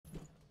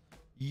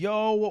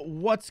Yo,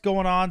 what's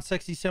going on,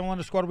 Sexy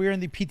Salamander Squad? We're in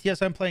the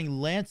PTS. I'm playing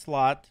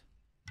Lancelot.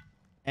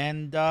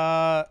 And,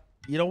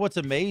 you know what's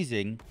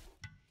amazing?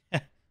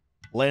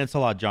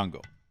 Lancelot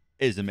jungle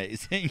is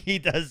amazing. He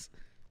does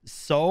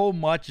so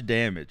much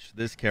damage,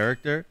 this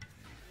character,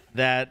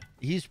 that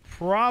he's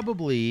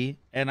probably,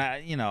 and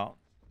I'm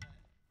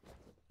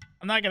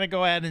not going to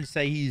go ahead and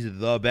say he's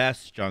the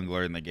best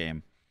jungler in the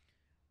game.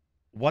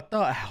 What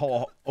the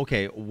hell?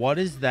 Okay, what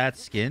is that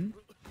skin?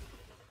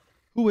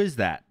 Who is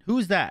that?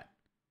 Who's that?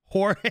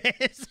 Horace?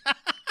 Oh,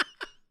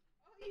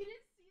 you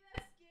didn't see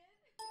that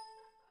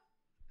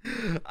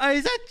skin?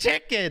 He's a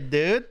chicken,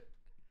 dude.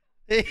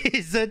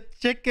 He's a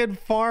chicken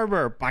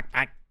farmer. What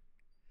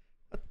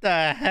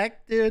the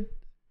heck, dude?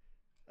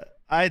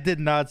 I did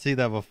not see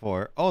that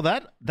before. Oh,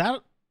 that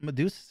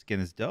Medusa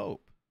skin is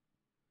dope.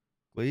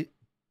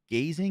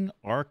 Gazing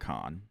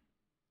Archon.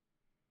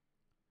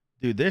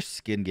 Dude, their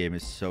skin game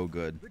is so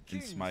good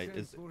in Smite.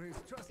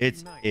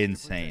 It's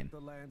insane.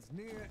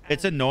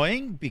 It's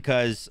annoying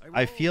because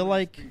I feel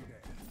like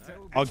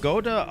I'll go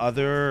to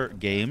other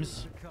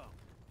games.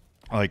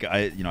 Like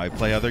I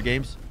play other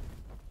games,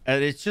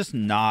 and it's just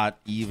not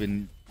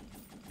even.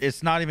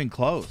 It's not even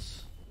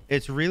close.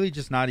 It's really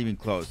just not even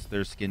close.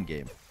 Their skin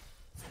game,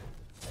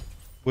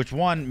 which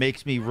one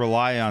makes me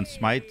rely on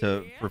Smite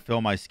to fulfill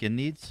my skin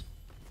needs.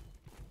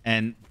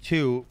 And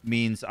two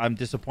means I'm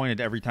disappointed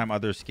every time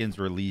other skins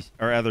release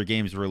or other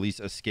games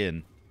release a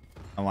skin.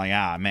 I'm like,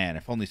 ah, man,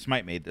 if only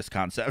Smite made this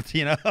concept,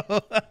 you know?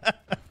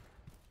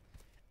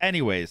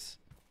 Anyways,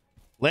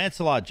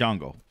 Lancelot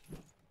jungle.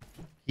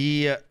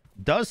 He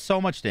does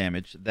so much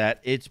damage that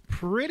it's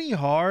pretty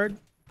hard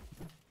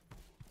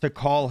to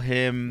call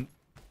him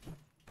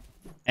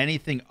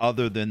anything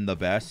other than the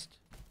best.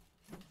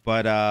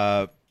 But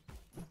I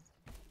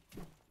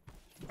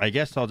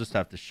guess I'll just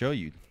have to show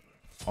you.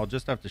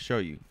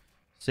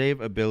 Save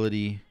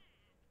ability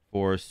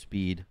for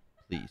speed,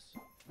 please.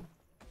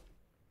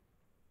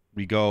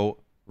 We go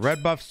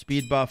red buff,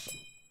 speed buff,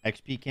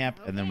 XP camp,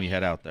 and then we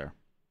head out there.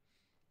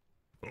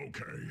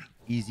 Okay.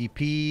 Easy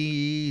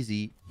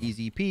peasy,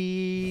 easy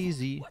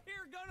peasy. We're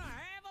gonna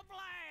have a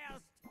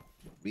blast.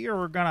 We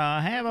are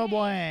gonna have a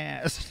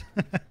blast.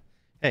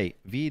 Hey,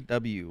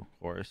 VW,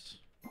 Horace.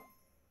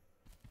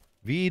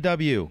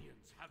 VW.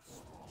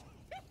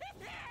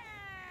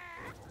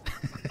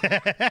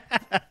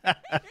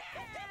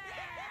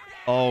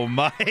 Oh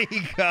my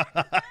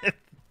god.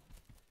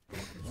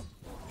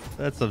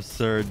 That's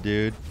absurd,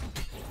 dude.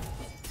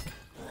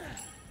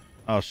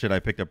 Oh shit, I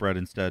picked up red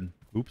instead.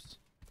 Oops.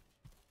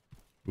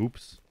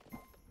 Oops.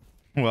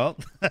 Well.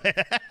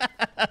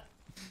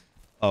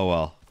 Oh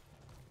well.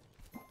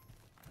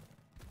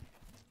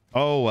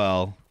 Oh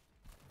well.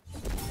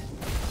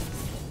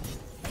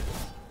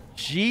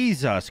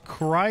 Jesus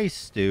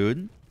Christ,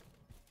 dude.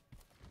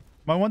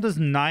 My one does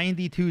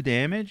 92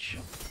 damage.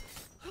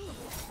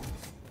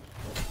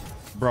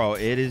 Bro,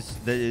 it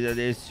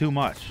is too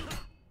much.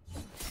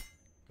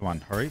 Come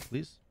on, hurry,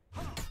 please.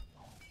 All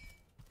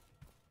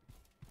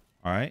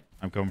right,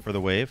 I'm coming for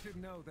the wave.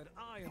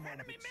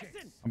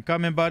 I'm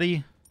coming,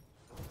 buddy.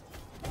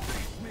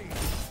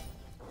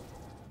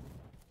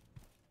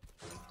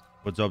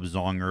 What's up,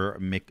 Zonger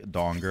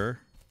McDonger?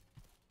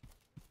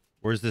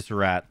 Where's this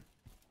rat?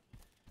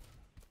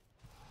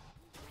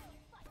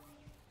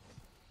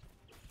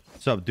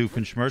 What's up,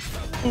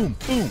 Doofenshmirtz? Boom,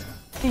 boom,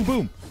 boom,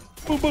 boom,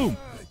 boom, boom,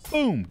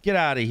 boom. Get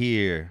out of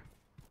here.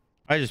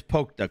 I just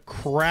poked the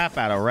crap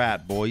out of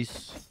rat,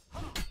 boys.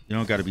 You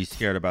don't got to be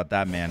scared about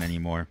that man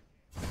anymore.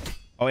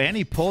 Oh, and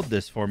he pulled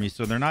this for me,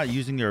 so they're not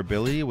using their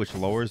ability, which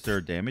lowers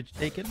their damage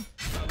taken,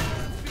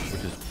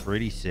 which is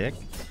pretty sick.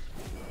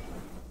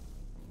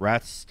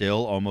 Rat's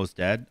still almost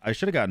dead. I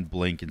should have gotten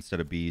Blink instead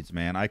of beads,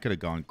 man. I could have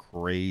gone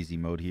crazy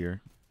mode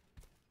here.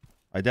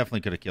 I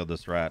definitely could have killed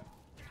this rat.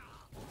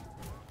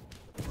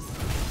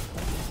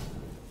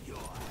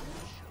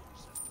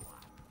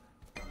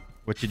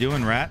 What you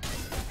doing, rat?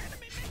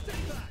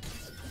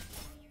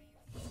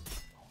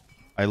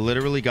 I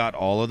literally got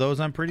all of those,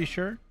 I'm pretty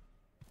sure.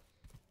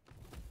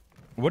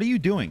 What are you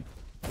doing?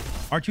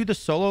 Aren't you the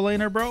solo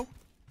laner, bro?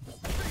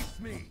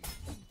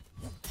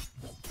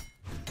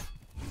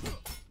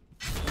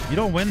 You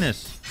don't win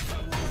this.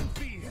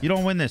 You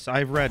don't win this. I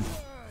have red.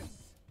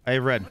 I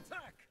have red.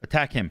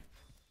 Attack him.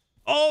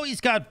 Oh, he's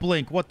got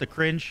blink. What the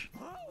cringe?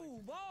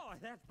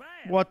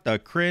 What the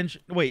cringe?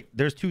 Wait,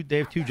 there's two. They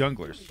have two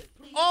junglers.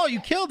 Oh,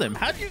 you killed him.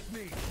 How did you? Do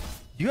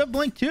you have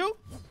blink too?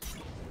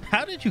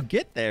 How did you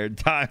get there in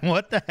time?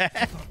 What the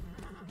heck?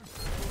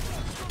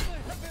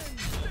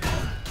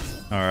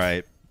 All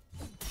right.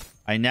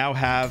 I now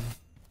have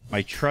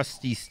my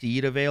trusty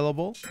steed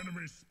available,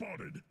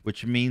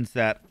 which means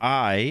that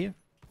I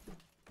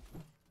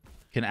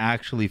can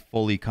actually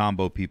fully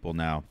combo people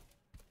now.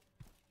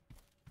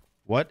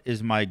 What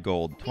is my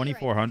gold?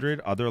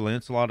 2,400. Other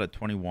Lancelot at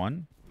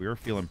 21. We are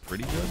feeling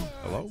pretty good.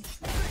 Hello?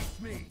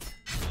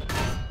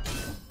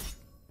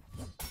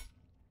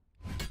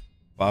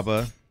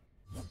 Baba,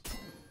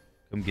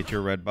 come get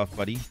your red buff,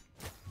 buddy.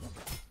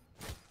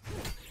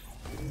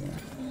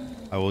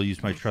 I will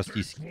use my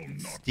trusty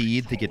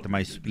steed to get to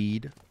my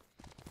speed.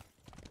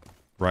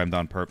 Rhymed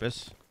on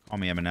purpose. Call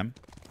me Eminem.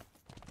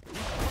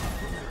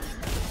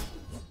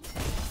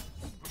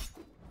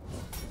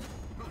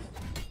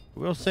 I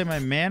will say my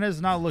mana's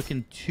not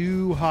looking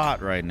too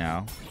hot right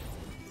now.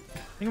 I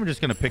think I'm just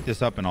going to pick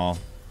this up and I'll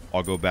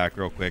go back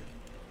real quick.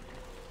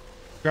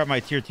 Grab my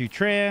tier 2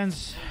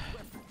 trans.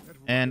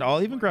 And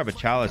I'll even grab a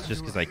chalice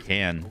just because I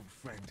can.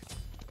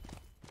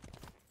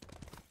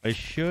 I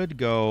should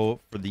go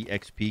for the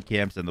XP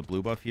camps and the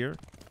blue buff here.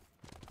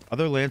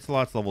 Other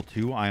Lancelot's level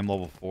 2. I am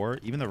level 4.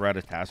 Even the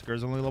Ratatasker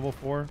is only level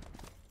 4.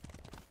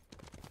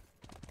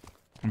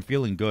 I'm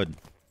feeling good.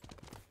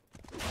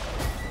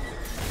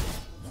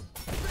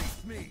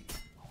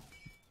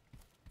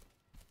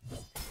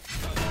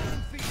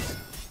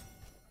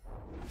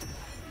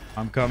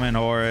 I'm coming,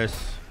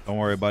 Horus. Don't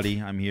worry,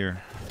 buddy. I'm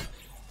here.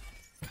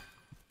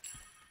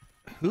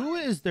 Who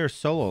is their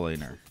solo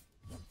laner?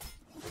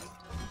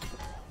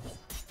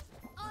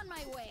 On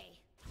my way.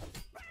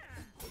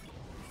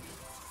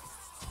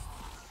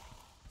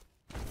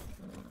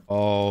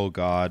 Oh,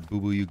 God.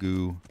 Boo-boo you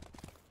goo.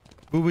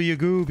 Boo-boo you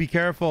goo. Be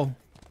careful.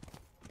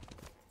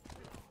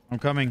 I'm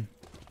coming.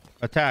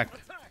 Attack.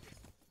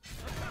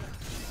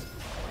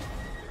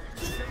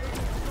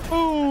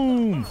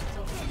 Boom.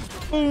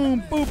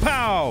 Boom. Boo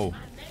pow.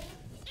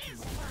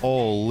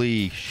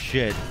 Holy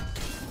shit.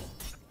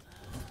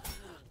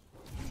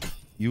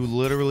 You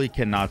literally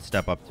cannot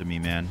step up to me,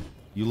 man.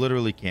 You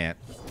literally can't.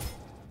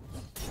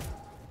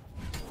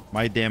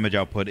 My damage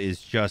output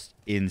is just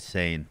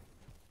insane.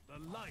 The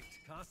light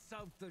casts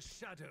out the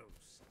shadows.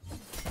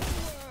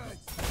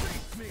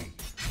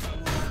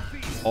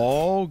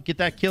 Oh, get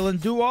that killing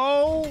duo.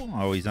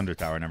 Oh, he's under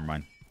tower. Never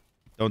mind.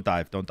 Don't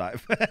dive. Don't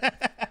dive.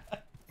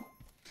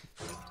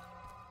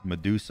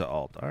 Medusa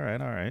ult. All right.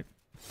 All right.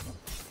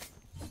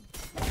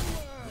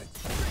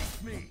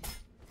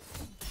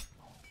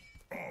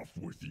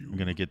 I'm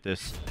going to get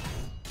this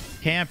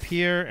camp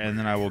here, and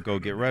then I will go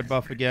get red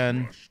buff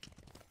again.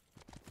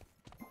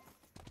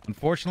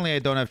 Unfortunately, I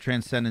don't have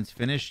Transcendence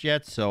finished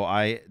yet, so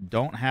I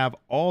don't have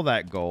all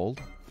that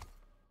gold.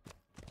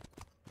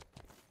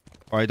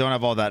 Or I don't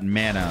have all that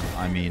mana,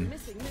 I mean.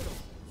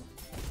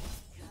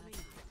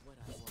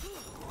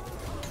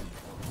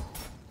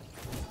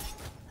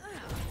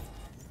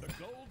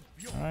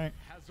 Alright.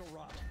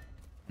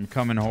 I'm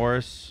coming,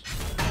 Horus.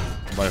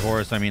 By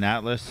Horus, I mean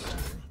Atlas.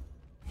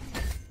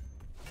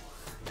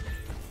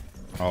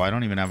 Oh, I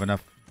don't even have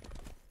enough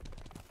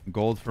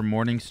gold for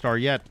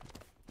Morningstar yet.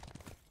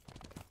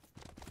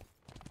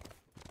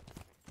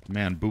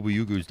 Man, Boo Boo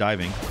Yugu's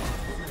diving.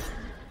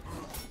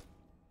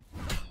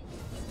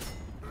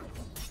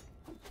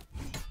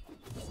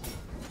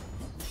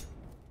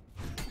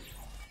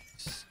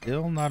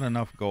 Still not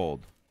enough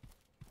gold.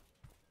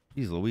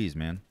 Jeez Louise,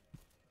 man.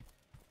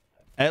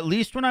 At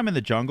least when I'm in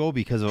the jungle,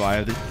 because of I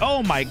have the...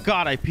 Oh my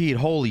god, I peed.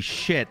 Holy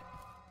shit.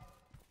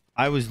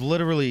 I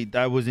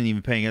wasn't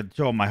even paying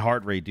attention. Oh, my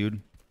heart rate,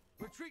 dude.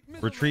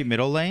 Retreat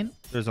middle lane.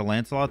 There's a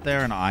Lancelot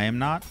there, and I am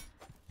not.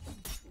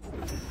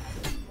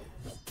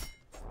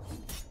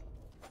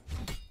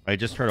 I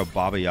just heard a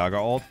Baba Yaga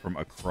ult from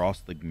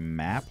across the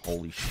map.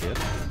 Holy shit.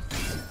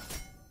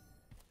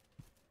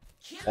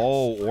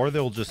 Oh, or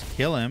they'll just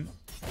kill him.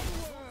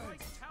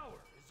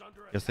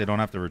 Guess they don't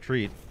have to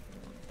retreat.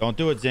 Don't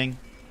do it, Zing.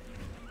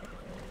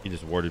 He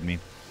just warded me.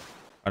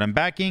 But I'm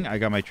backing. I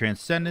got my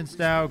Transcendence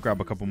now.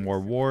 Grab a couple more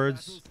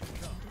wards.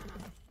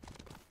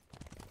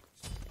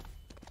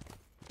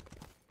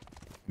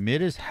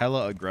 Mid is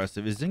hella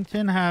aggressive. Does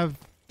Zington have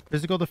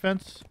physical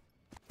defense?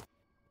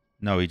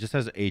 No, he just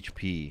has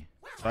HP.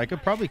 So I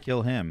could probably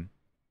kill him.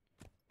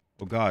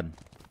 Oh, God.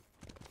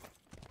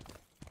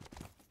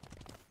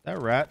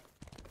 That rat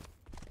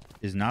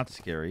is not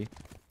scary.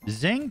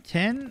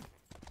 Zington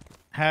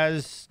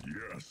has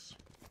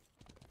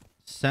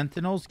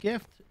Sentinel's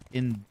Gift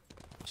in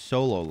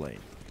solo lane.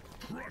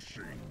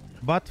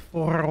 But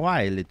for a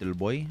while, little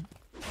boy.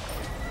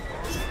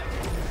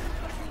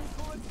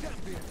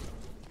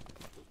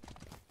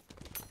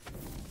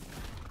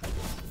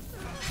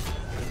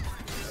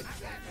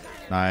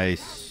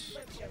 Nice.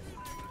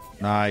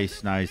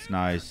 Nice, nice,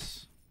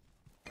 nice.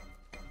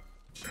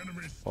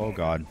 Oh,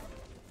 God.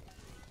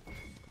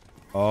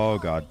 Oh,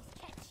 God.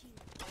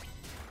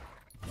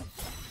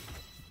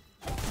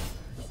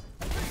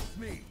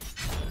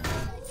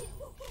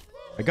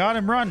 I got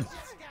him. Run.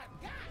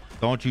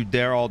 Don't you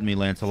dare ult me,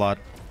 Lancelot.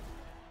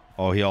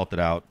 Oh, he ulted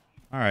out.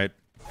 All right.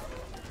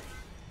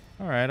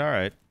 All right, all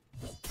right.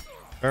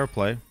 Fair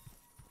play.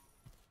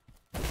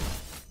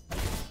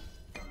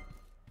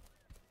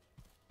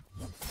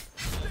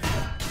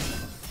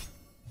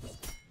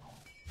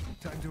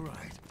 Time to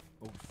ride,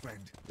 old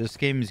friend. This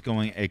game is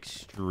going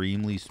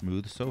extremely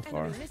smooth so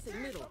far.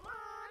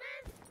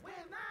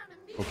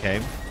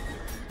 Okay.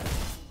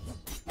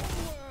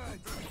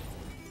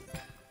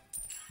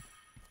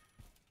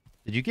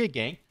 Did you get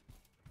ganked?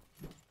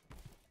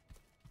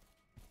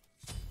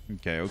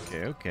 Okay,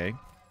 okay, okay.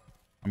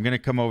 I'm going to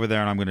come over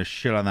there and I'm going to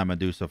shit on that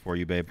Medusa for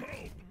you, babe.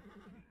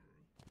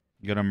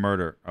 I'm gonna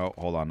murder. Oh,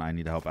 hold on. I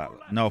need to help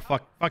Atlas. No,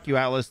 fuck you,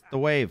 Atlas. The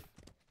wave.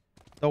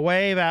 The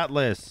wave,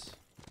 Atlas.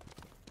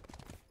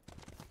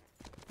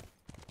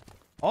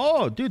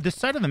 Oh, dude, this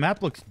side of the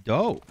map looks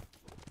dope.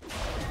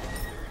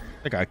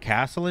 Like a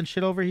castle and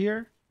shit over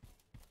here.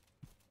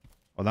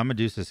 Oh, that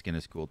Medusa skin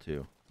is cool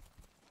too.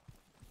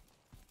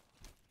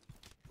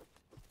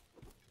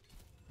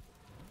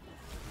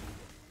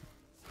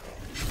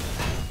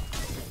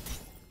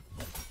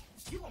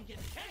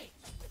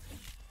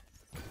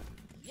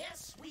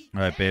 All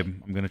right, babe.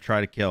 I'm gonna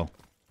try to kill.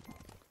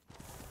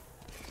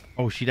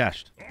 Oh, she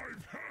dashed.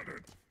 I've had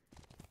it.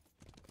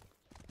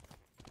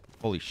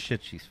 Holy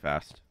shit, she's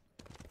fast.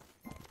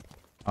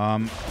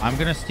 I'm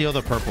gonna steal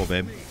the purple,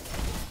 babe.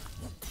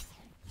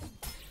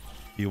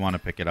 Do you want to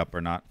pick it up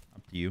or not?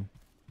 Up to you.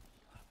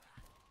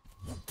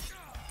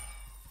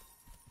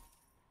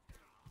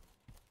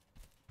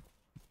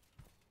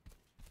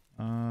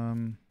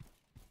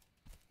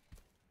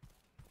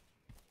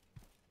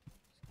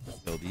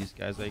 Kill these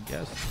guys, I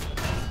guess.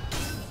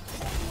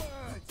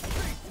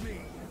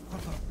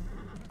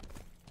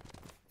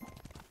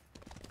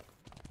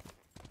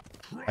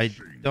 I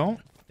don't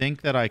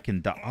think that I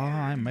can die. Oh,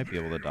 I might be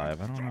able to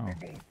dive. I don't know.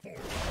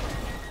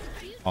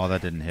 Oh,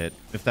 that didn't hit.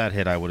 If that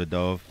hit, I would have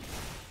dove.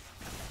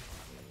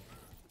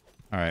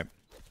 All right.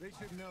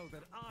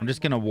 I'm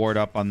just going to ward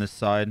up on this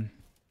side.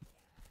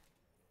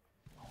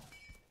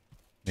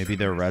 Maybe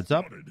their red's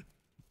up.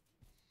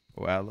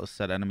 Oh, Atlas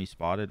said enemy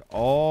spotted.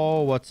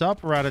 Oh, what's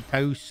up,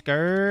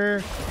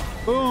 Ratatousker?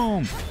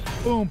 Boom.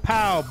 Boom,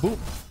 pow, boom.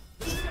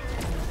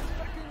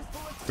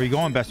 Where you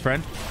going, best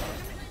friend?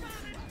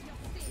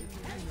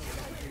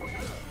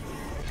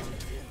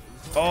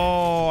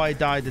 Oh, I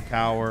died to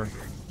tower.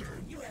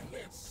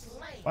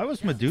 Why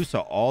was Medusa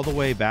all the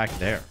way back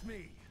there?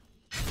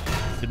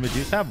 Did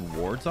Medusa have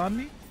wards on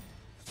me?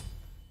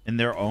 In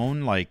their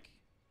own, like,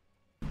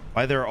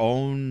 by their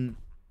own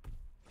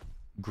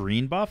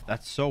green buff?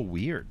 That's so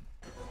weird.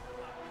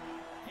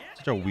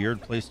 Such a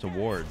weird place to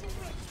ward.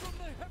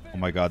 Oh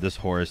my god, this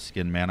Horus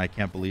skin, man. I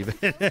can't believe it.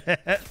 The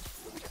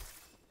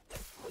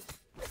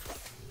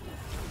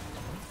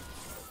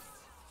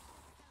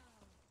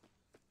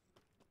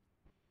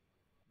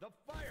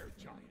fire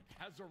giant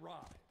has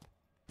arrived.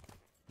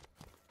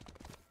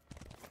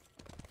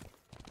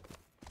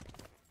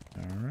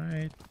 All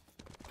right.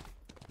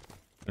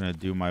 Gonna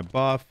do my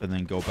buff and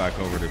then go back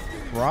over to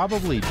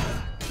probably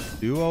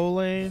duo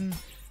lane.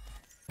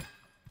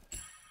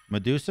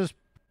 Medusa's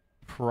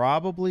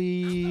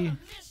probably...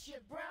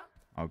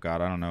 Oh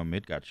god, I don't know.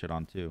 Mid got shit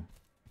on too.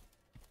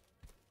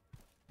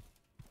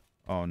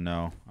 Oh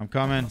no. I'm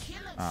coming.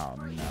 Oh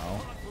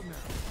no.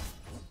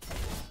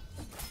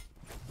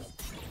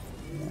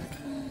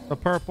 The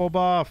purple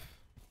buff.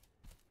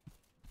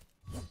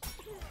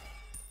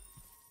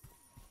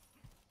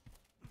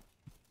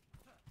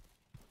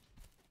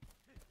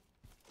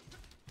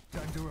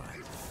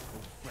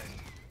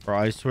 Bro,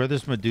 I swear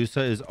this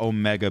Medusa is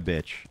Omega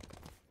bitch.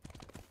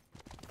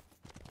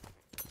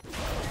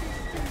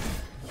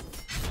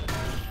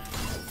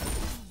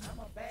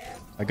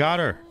 I got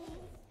her.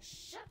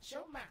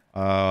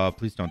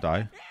 Please don't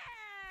die.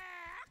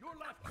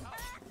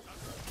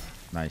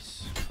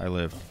 Nice. I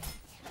lived.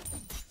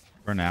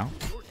 For now.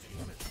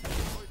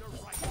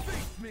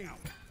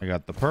 I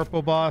got the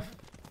purple buff.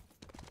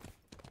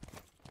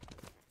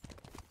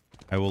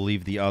 I will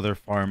leave the other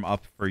farm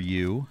up for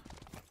you.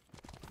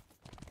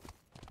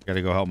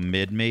 Gotta go help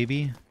mid,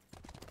 maybe.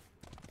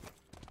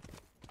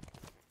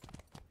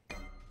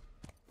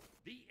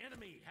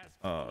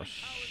 Oh,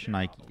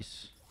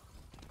 shnikes.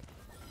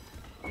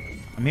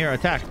 I'm here.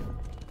 Attack.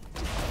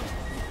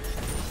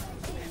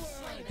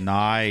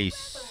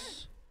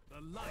 Nice.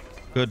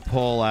 Good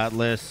pull,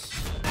 Atlas.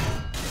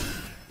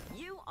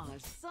 You are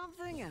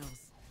something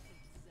else.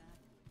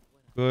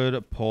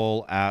 Good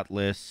pull,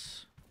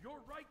 Atlas. Your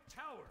right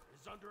tower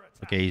is under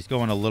attack. Okay, he's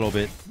going a little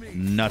bit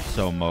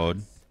nutso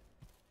mode.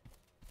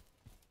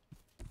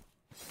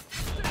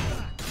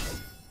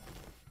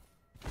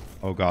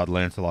 Oh god,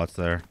 Lancelot's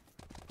there.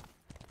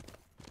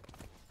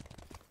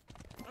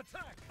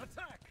 Attack!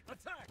 Attack!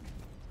 Attack!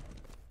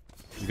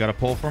 You got a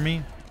pull for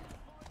me?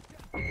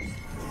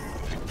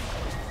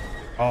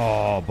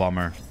 Oh,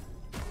 bummer.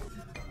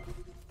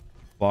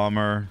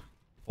 Bummer.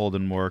 Pull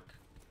didn't work.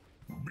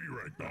 Be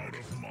right back. Out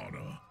of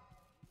mana.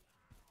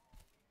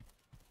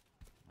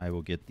 I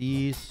will get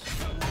these.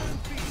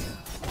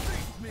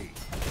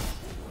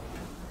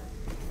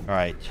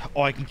 Alright.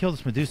 Oh, I can kill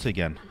this Medusa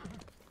again.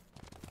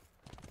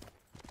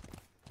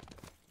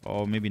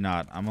 Oh, maybe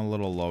not. I'm a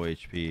little low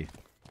HP.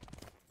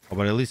 Oh,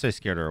 but at least I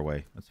scared her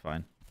away. That's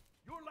fine.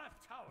 Your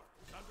left tower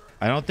is under attack.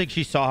 I don't think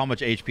she saw how much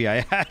HP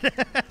I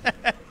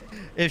had.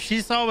 If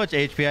she saw how much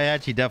HP I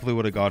had, she definitely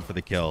would have gone for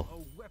the kill.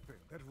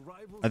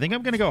 I think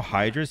I'm going to go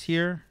Hydra's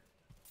here.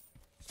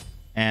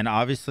 And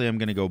obviously I'm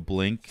going to go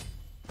Blink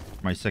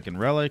for my second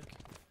relic.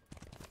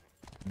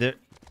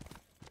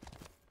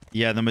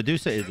 Yeah, the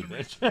Medusa is a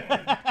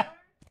bitch.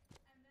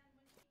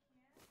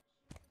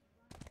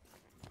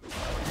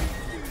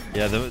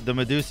 Yeah, the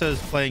Medusa is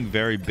playing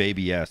very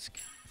baby-esque.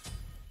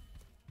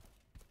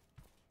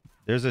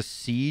 There's a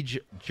siege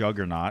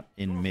juggernaut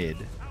in mid.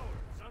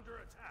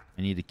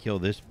 I need to kill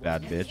this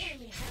bad bitch.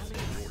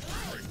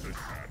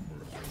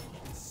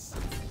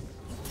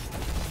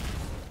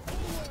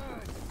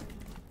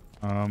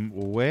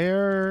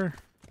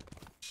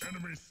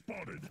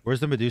 Where's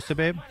the Medusa,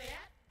 babe?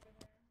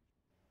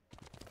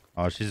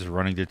 Oh, she's just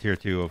running to tier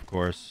 2, of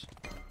course.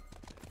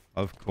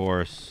 Of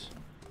course.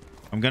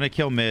 I'm gonna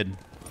kill mid.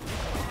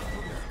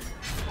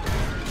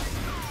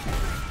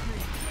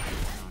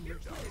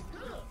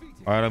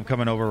 All right, I'm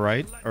coming over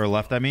right or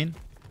left, I mean.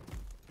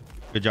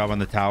 Good job on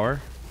the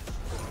tower.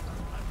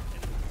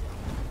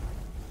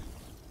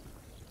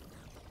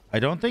 I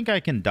don't think I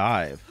can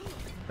dive.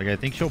 Like, I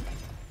think she'll...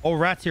 Oh,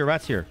 rat's here.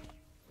 Rat's here.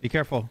 Be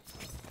careful.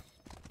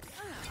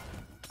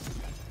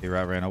 Okay,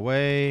 rat ran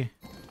away.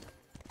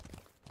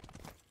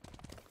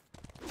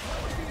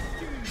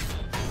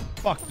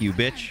 Fuck you,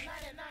 bitch.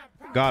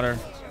 Got her.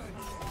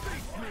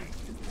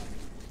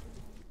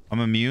 I'm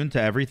immune to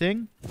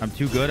everything. I'm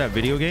too good at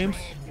video games.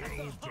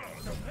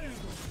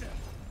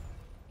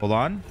 Hold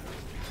on.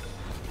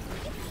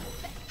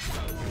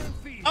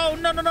 Oh,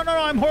 no, no, no, no, no.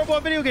 I'm horrible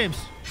at video games.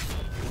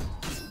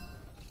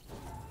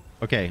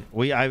 Okay,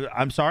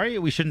 I'm sorry.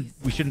 We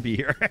shouldn't be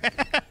here.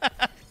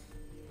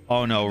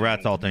 Oh no,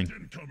 rat's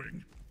ulting.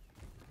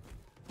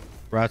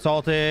 Rat's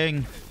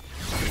ulting.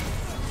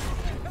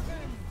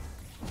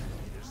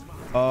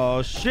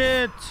 Oh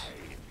shit.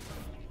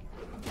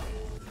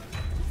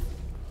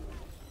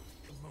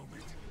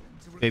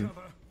 Babe,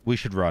 we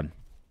should run.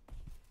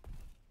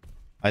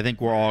 I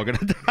think we're all gonna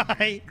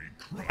die.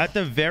 At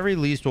the very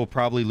least, we'll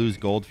probably lose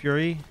Gold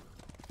Fury.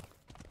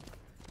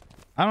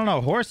 I don't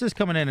know. Horse is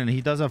coming in and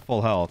he does have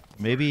full health.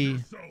 Maybe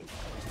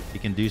he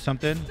can do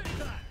something.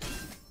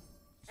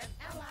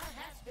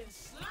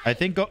 I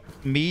think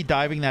me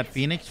diving that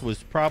Phoenix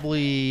was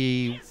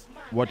probably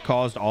what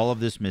caused all of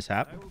this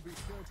mishap.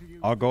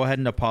 I'll go ahead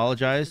and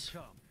apologize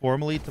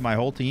formally to my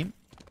whole team.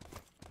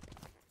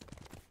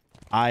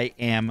 I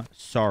am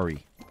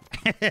sorry.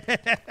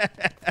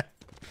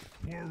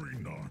 Worry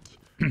not.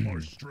 My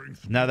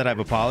strength. Now that I've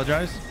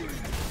apologized,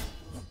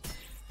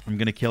 I'm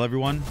going to kill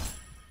everyone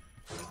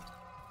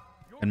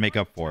and make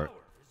up for it.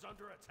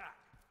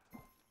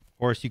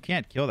 Horus, you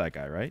can't kill that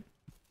guy, right?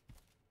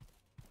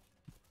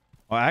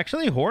 Well,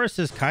 actually, Horus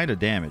is kind of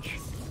damage.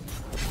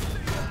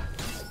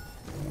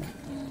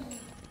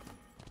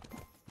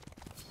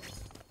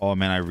 Oh,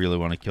 man, I really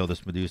want to kill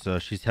this Medusa.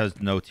 She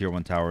has no tier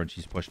 1 tower, and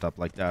she's pushed up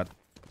like that.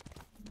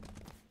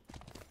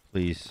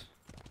 Please.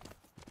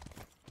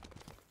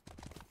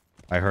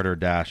 I heard her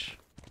dash.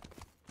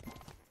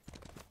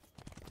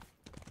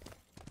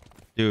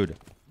 Dude,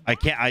 I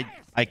can't.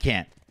 I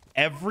can't.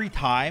 Every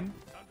time,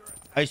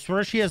 I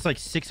swear she has like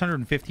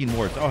 615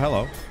 wards. Oh,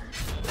 hello.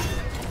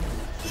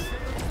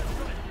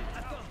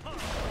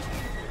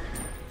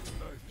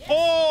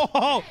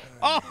 Oh,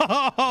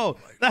 oh,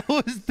 that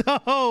was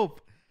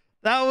dope.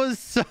 That was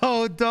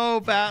so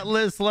dope,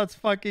 Atlas. Let's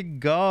fucking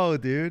go,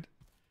 dude.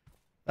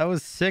 That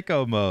was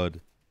sicko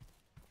mode.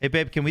 Hey,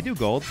 babe, can we do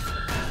gold?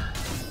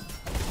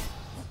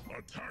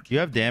 Do you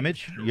have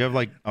damage? You have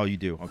like... Oh, you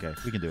do. Okay,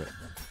 we can do it.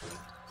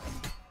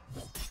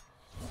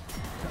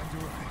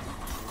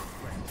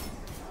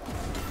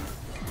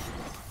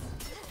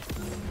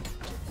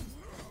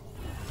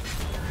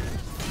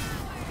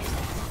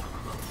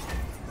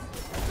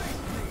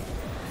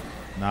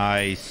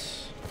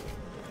 Nice.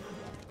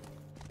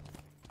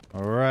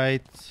 All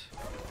right.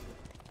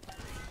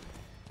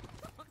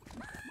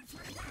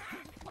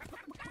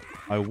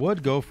 I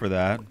would go for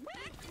that.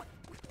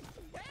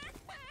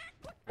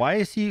 Why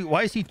is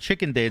he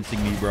chicken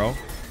dancing me, bro?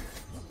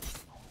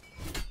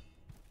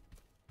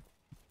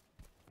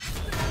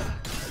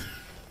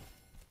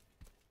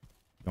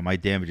 Yo, my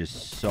damage is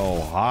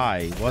so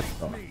high. What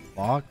the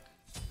fuck?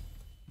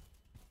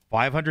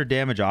 500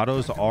 damage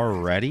autos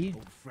already?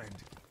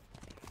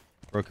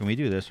 Bro, can we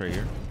do this right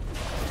here?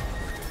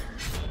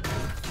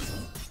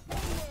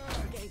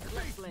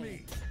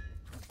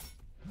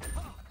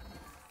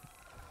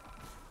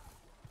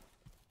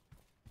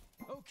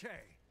 Okay.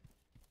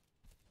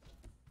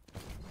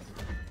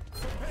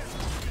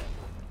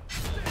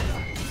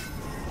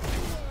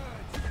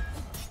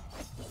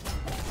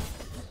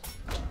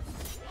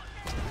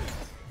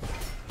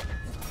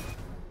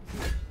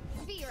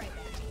 Be right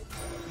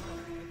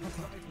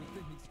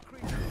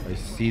back. I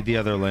see the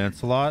other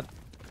Lancelot.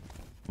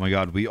 Oh my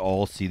god, we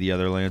all see the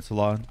other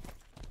Lancelot.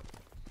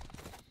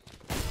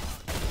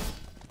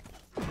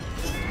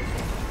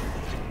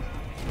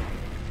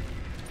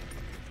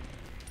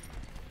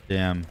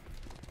 Damn.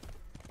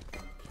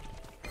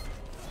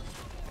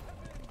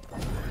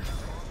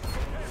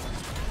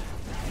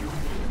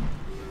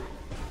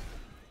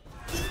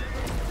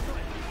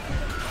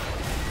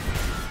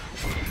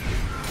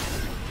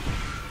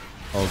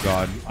 Oh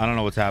god, I don't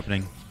know what's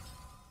happening.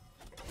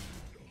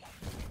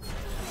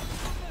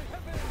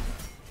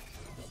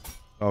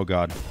 Oh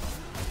god.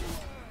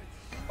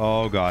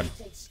 Oh god.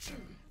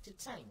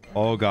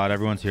 Oh god,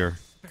 everyone's here.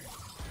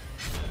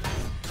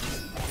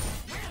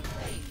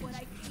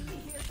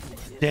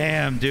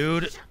 Damn,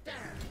 dude.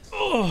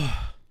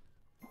 Oh.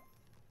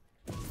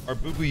 Our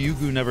Boo Boo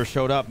Yugu never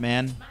showed up,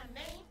 man.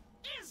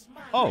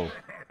 Oh.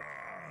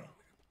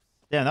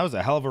 Damn, that was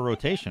a hell of a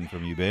rotation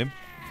from you, babe.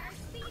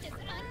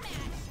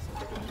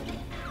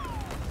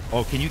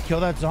 Oh, can you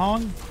kill that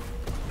Zong?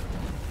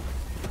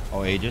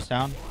 Oh, Aegis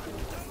down.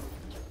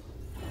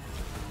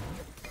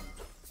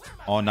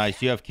 Oh,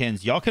 nice. You have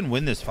Kins. Y'all can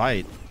win this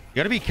fight. You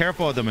gotta be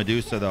careful of the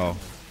Medusa, though.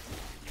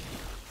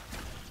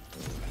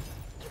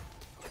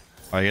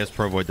 Oh, I guess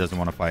Provoid doesn't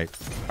want to fight.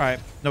 All right,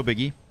 no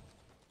biggie.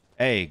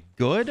 Hey,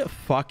 good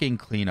fucking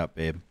cleanup,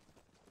 babe.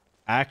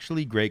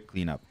 Actually, great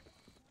cleanup.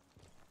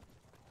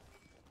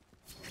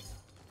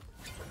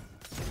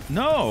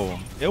 No,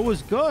 it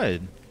was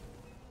good.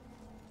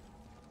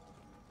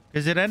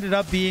 Because it ended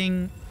up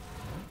being...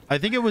 I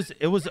think it was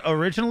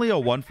originally a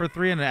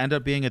 1-for-3 and it ended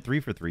up being a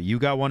 3-for-3. You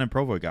got one and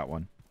Provoid got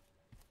one.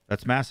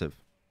 That's massive.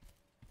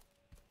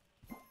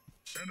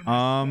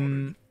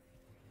 What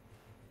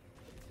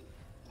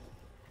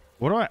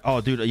do I...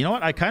 Oh, dude, you know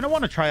what? I kind of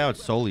want to try out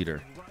Soul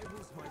Eater.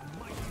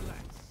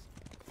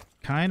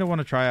 Kind of want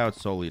to try out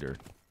Soul Eater.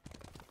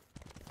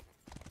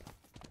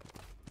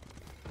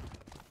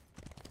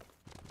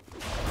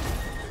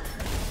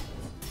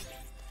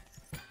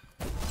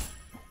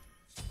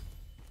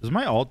 Does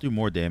my ult do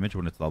more damage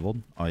when it's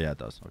leveled? Oh, yeah, it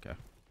does. Okay.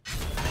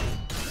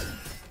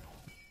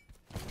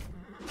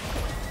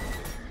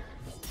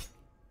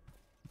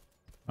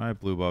 All right,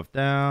 blue buff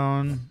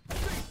down.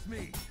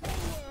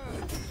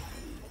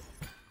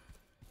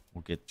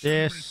 We'll get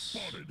this.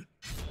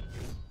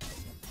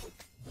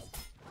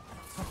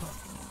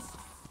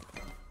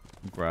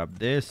 Grab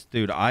this.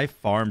 Dude, I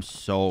farm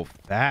so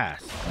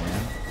fast,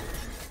 man.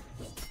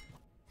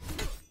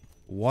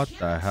 What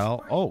the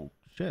hell? Oh,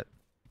 shit.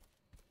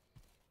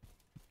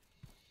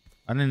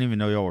 I didn't even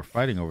know y'all were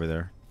fighting over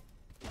there.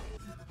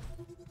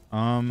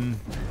 I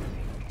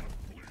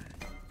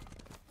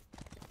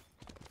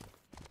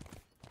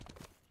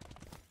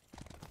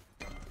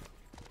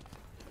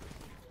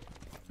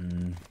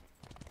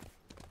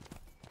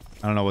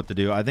don't know what to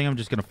do. I think I'm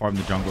just going to farm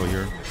the jungle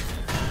here.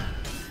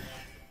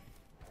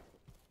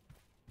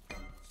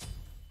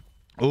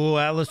 Oh,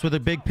 Atlas with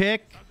a big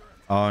pick.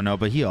 Oh, no,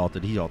 but he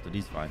ulted. He ulted.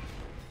 He's fine.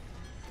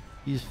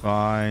 He's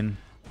fine.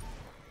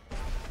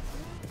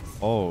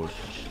 Oh,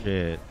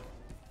 shit.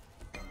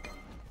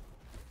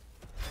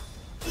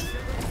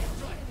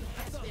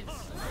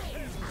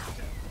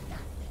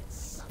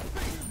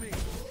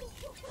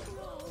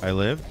 I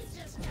live.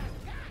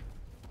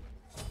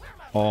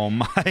 Oh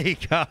my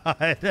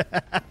god.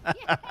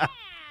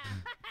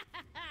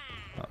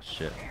 Oh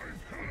shit.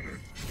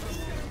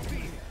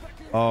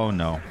 Oh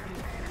no.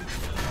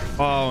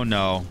 Oh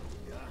no.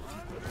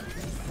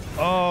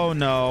 Oh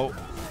no.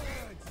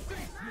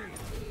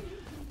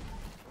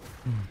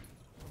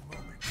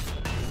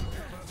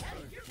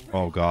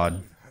 Oh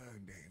god.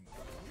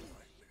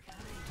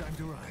 Time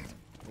to ride,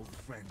 old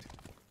friend.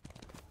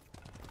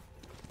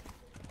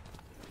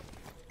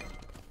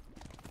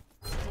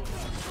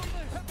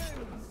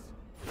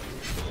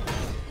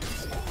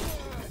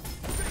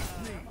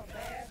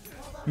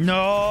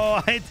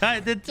 No, I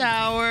died the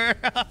tower.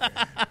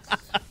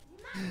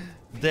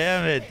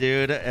 Damn it,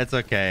 dude. It's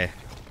okay.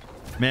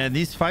 Man,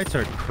 these fights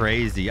are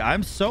crazy.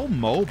 I'm so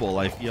mobile,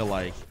 I feel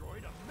like.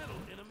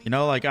 You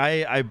know, like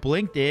I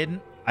blinked in,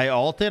 I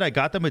ulted, I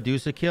got the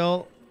Medusa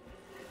kill.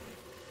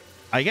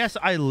 I guess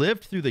I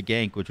lived through the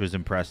gank, which was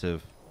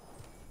impressive.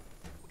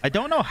 I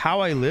don't know how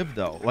I lived,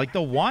 though. Like,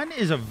 the one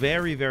is a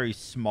very, very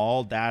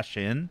small dash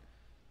in.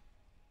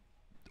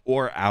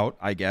 Or out,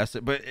 I guess.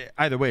 But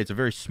either way, it's a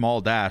very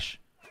small dash.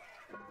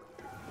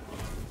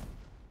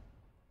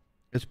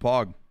 It's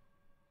Pog.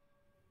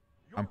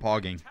 I'm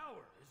pogging.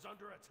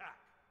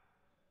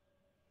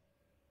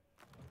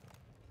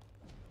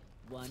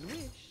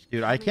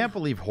 Dude, I can't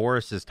believe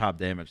Horus is top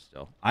damage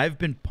still. I've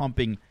been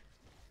pumping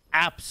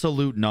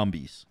absolute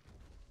numbies.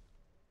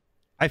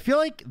 I feel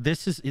like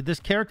this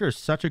character is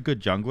such a good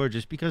jungler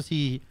just because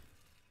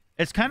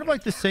it's kind of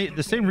like the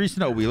same reason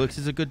that Wheelix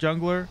is a good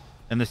jungler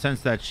in the sense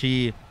that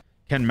she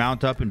can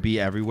mount up and be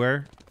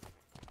everywhere.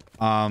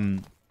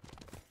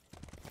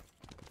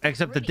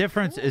 Except the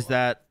difference is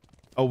that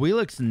a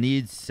Wheelix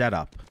needs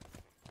setup.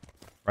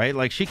 Right?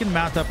 Like she can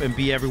mount up and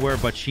be everywhere,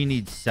 but she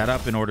needs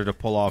setup in order to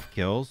pull off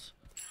kills.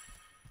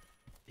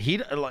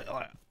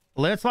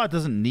 Lancelot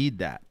doesn't need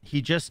that.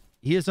 He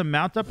is a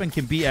mount up and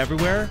can be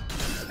everywhere,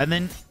 and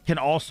then can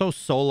also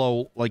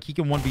solo, like he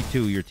can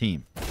 1v2 your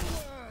team.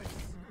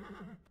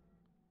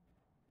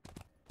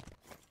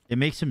 It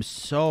makes him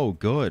so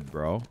good,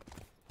 bro.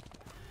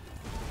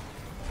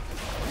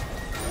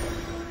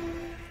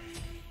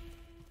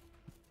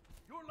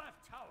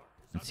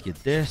 Let's get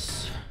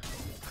this.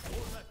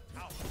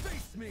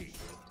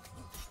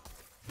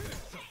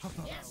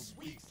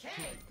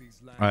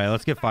 All right,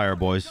 let's get fire,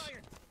 boys.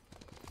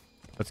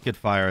 Let's get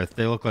fire.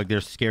 They look like they're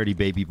scaredy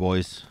baby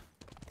boys.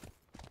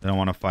 They don't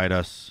want to fight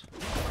us.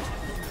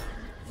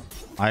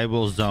 I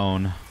will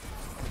zone.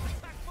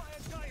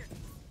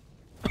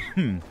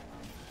 Maybe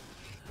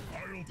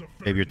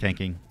you're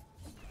tanking.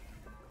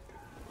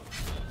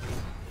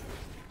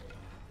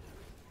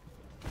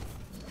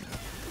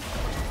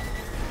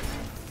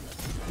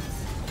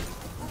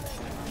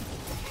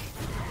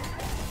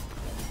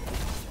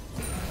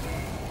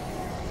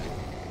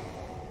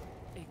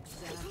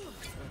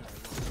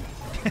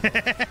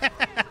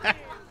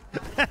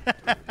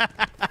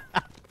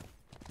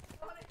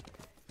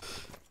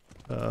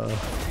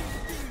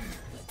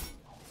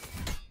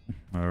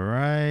 All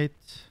right.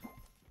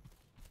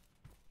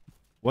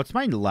 What's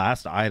my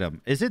last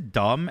item? Is it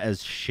dumb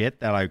as shit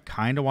that I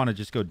kind of want to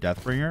just go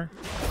Deathbringer?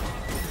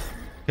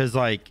 Because,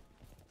 like,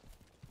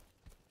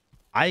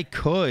 I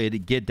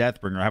could get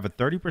Deathbringer. I have a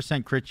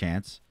 30% crit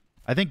chance.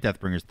 I think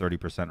Deathbringer's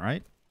 30%,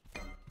 right?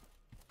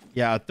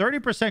 Yeah, a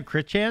 30%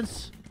 crit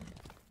chance.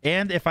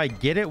 And if I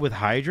get it with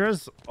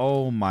Hydras,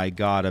 oh my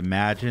god,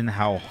 imagine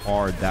how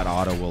hard that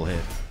auto will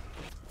hit.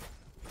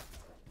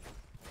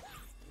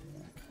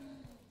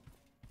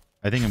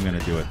 I think I'm going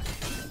to do it.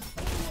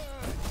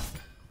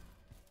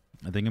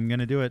 I think I'm going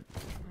to do it.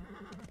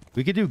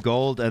 We could do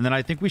gold, and then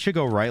I think we should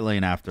go right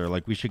lane after.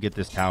 Like, we should get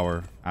this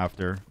tower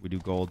after we do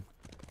gold.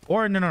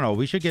 Or, no.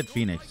 We should get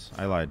Phoenix.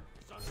 I lied.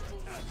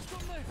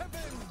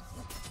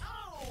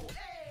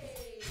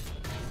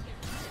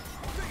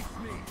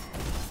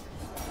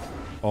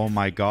 Oh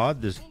my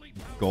god, this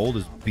gold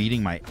is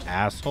beating my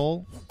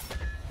asshole.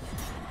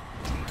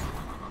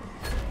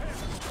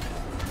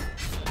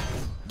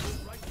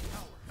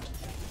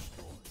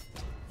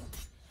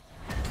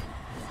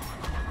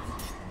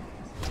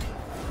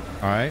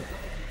 All right.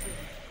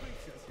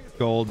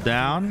 Gold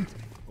down.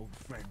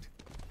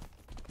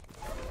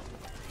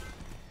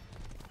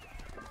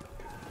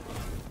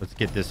 Let's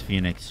get this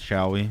Phoenix,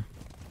 shall we?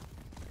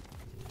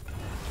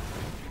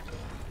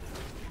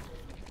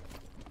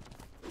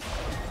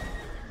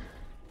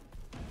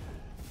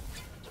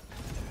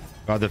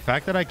 God, the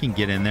fact that I can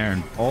get in there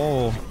and...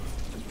 Oh.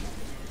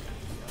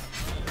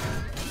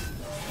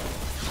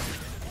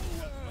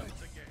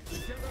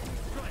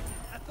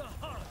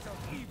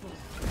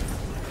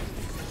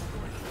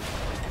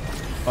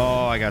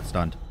 Oh, I got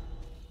stunned.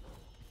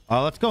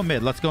 Let's go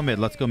mid. Let's go mid.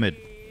 Let's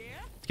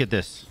get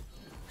this.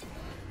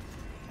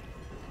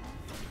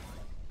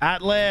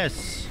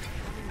 Atlas!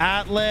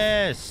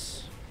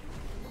 Atlas!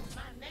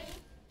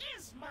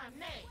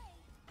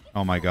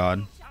 Oh my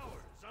god.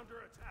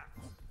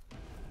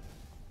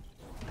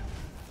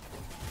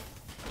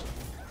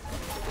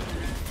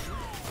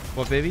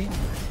 What, baby?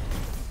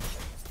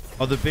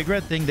 Oh, the big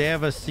red thing, they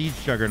have a siege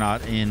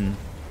juggernaut in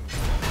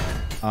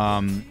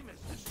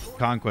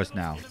Conquest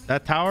now.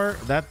 That tower,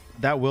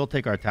 that will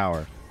take our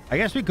tower. I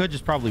guess we could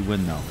just probably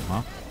win though,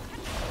 huh?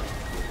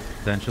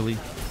 Potentially.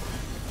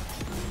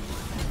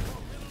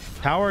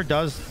 Tower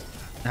does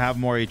have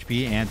more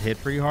HP and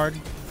hit pretty hard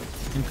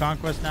in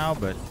Conquest now,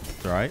 but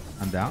it's all right.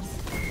 I'm down.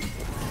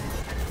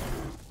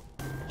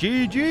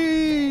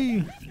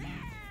 GG!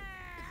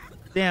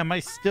 Damn, I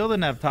still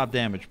didn't have top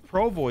damage.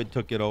 Pro Void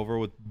took it over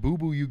with Boo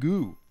Boo You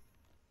Goo.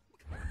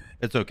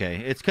 It's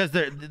okay. It's because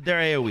they're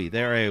AoE.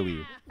 They're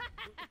AoE.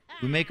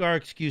 We make our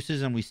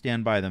excuses and we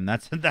stand by them.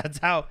 That's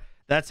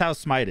how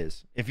Smite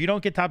is. If you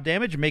don't get top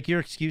damage, make your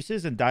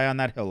excuses and die on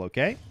that hill,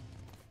 okay?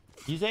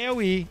 He's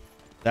AoE.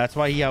 That's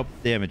why he out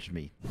damaged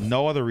me.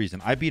 No other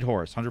reason. I beat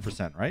Horus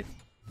 100%, right?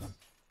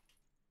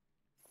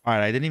 All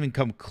right, I didn't even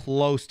come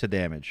close to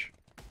damage.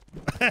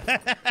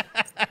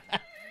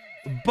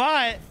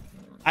 But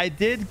I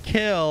did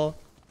kill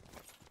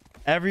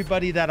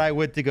everybody that I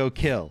went to go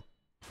kill.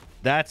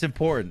 That's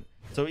important.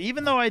 So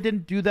even though I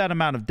didn't do that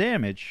amount of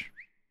damage,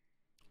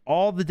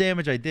 all the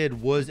damage I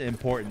did was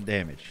important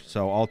damage.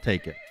 So I'll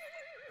take it.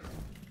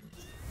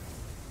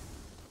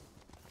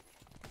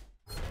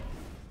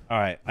 All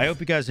right. I hope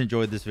you guys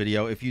enjoyed this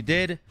video. If you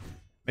did,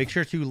 make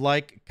sure to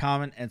like,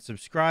 comment, and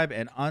subscribe.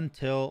 And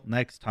until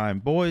next time,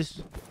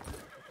 boys,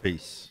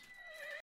 peace.